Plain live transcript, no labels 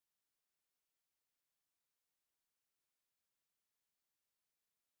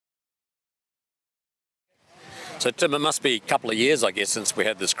So Tim, it must be a couple of years, I guess, since we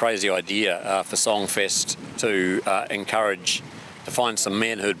had this crazy idea for SongFest to encourage, to find some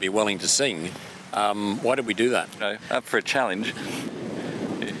men who'd be willing to sing. Why did we do that? Up for a challenge.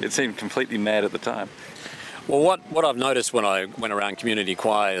 It seemed completely mad at the time. Well, what I've noticed when I went around community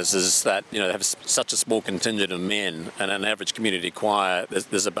choirs is that, you know, they have such a small contingent of men, and an average community choir,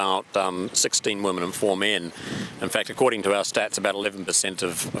 there's about 16 women and 4 men. In fact, according to our stats, about 11%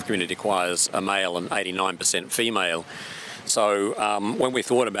 of community choirs are male and 89% female. So when we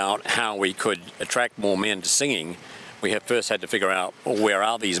thought about how we could attract more men to singing, we first had to figure out, well, where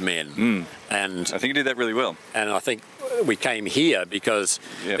are these men? And I think you did that really well. And I think we came here because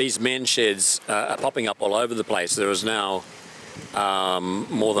these men sheds are popping up all over the place. There is now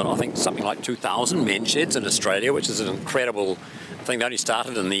more than, I think, something like 2,000 men sheds in Australia, which is an incredible thing. They only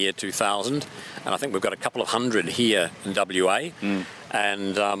started in the year 2000, and I think we've got a couple of hundred here in WA,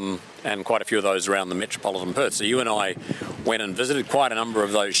 and quite a few of those around the metropolitan Perth. So you and I went and visited quite a number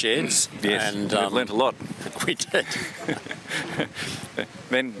of those sheds. Yes, and we've learnt a lot. We did.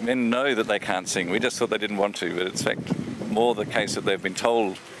 Men know that they can't sing. We just thought they didn't want to, but it's in fact more the case that they've been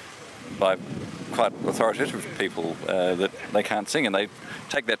told by quite authoritative people that they can't sing, and they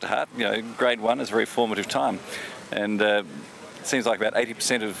take that to heart. You know, grade 1 is a very formative time, and it seems like about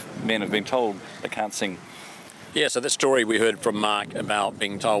 80% of men have been told they can't sing. Yeah, so that story we heard from Mark about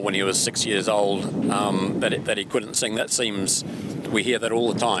being told when he was 6 years old that he couldn't sing, that seems, we hear that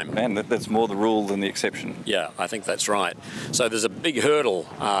all the time. And that's more the rule than the exception. Yeah, I think that's right. So there's a big hurdle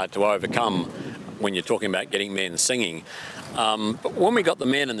to overcome when you're talking about getting men singing. But when we got the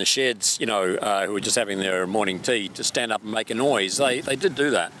men in the sheds, you know, who were just having their morning tea, to stand up and make a noise, they did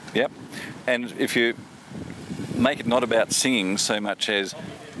do that. Yep. And if you make it not about singing so much as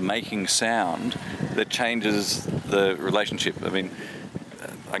making sound, that changes the relationship. I mean,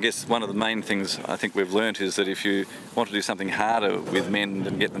 I guess one of the main things I think we've learnt is that if you want to do something harder with men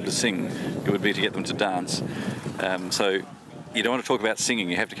than get them to sing, it would be to get them to dance. So you don't want to talk about singing,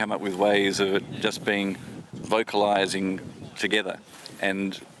 you have to come up with ways of it just being vocalising together,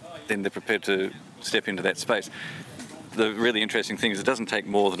 and then they're prepared to step into that space. The really interesting thing is it doesn't take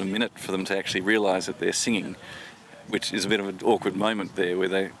more than a minute for them to actually realise that they're singing, which is a bit of an awkward moment there where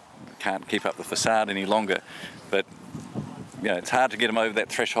they can't keep up the facade any longer. But you know, it's hard to get them over that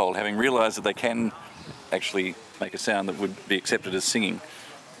threshold, having realised that they can actually make a sound that would be accepted as singing.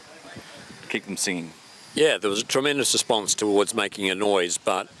 Keep them singing. Yeah, there was a tremendous response towards making a noise,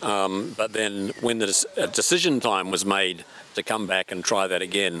 but then when the decision time was made to come back and try that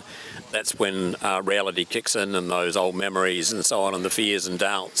again, that's when reality kicks in, and those old memories and so on, and the fears and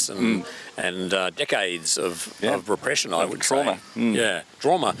doubts and decades of repression, I would trauma. say. Yeah,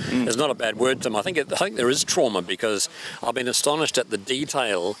 trauma is not a bad word, Tim. I think there is trauma, because I've been astonished at the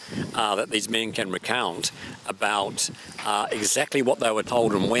detail that these men can recount about exactly what they were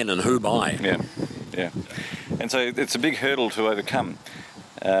told and when and who by. Yeah, and so it's a big hurdle to overcome.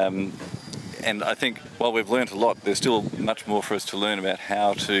 And I think while we've learnt a lot, there's still much more for us to learn about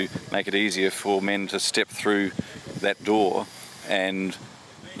how to make it easier for men to step through that door and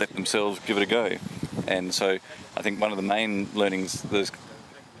let themselves give it a go. And so I think one of the main learnings that's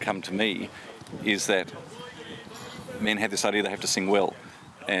come to me is that men have this idea they have to sing well,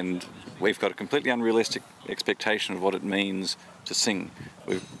 and we've got a completely unrealistic expectation of what it means to sing.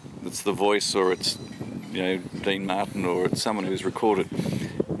 It's the voice, or it's, you know, Dean Martin, or it's someone who's recorded.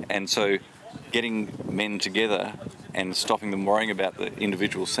 And so getting men together and stopping them worrying about the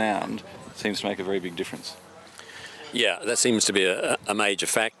individual sound seems to make a very big difference. Yeah, that seems to be a major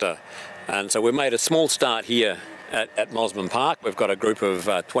factor. And so we've made a small start here at Mosman Park. We've got a group of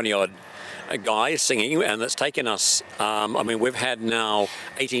 20-odd guys singing, and it's taken us, I mean, we've had now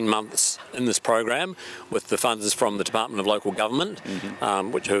 18 months in this program with the funds from the Department of Local Government,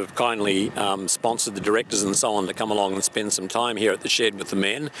 which have kindly sponsored the directors and so on to come along and spend some time here at the shed with the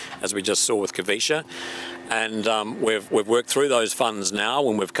men, as we just saw with Kavisha. And we've worked through those funds now,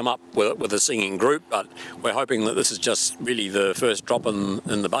 and we've come up with a singing group, but we're hoping that this is just really the first drop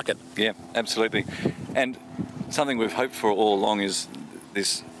in the bucket. Yeah, absolutely. And something we've hoped for all along is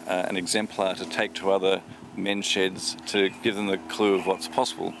this an exemplar to take to other men's sheds to give them the clue of what's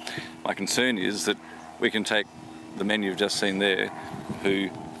possible. My concern is that we can take the men you've just seen there, who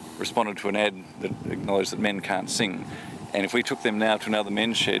responded to an ad that acknowledged that men can't sing, and if we took them now to another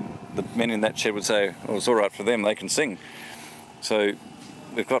men's shed, the men in that shed would say, oh, it's all right for them, they can sing. So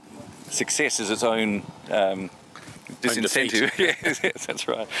we've got success as its own disincentive. Yes, that's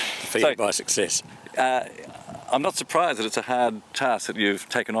right. Defeated by success. I'm not surprised that it's a hard task that you've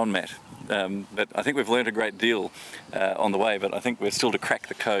taken on, Matt, but I think we've learned a great deal on the way, but I think we're still to crack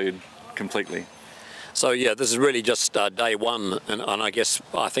the code completely. So yeah, this is really just day one, and I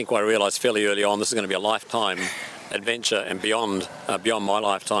think I realised fairly early on this is going to be a lifetime adventure and beyond my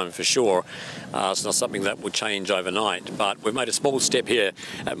lifetime for sure. It's not something that will change overnight, but we've made a small step here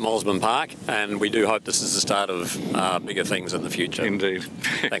at Mosman Park, and we do hope this is the start of bigger things in the future. Indeed.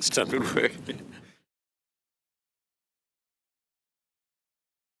 Thanks, Tim. Good work.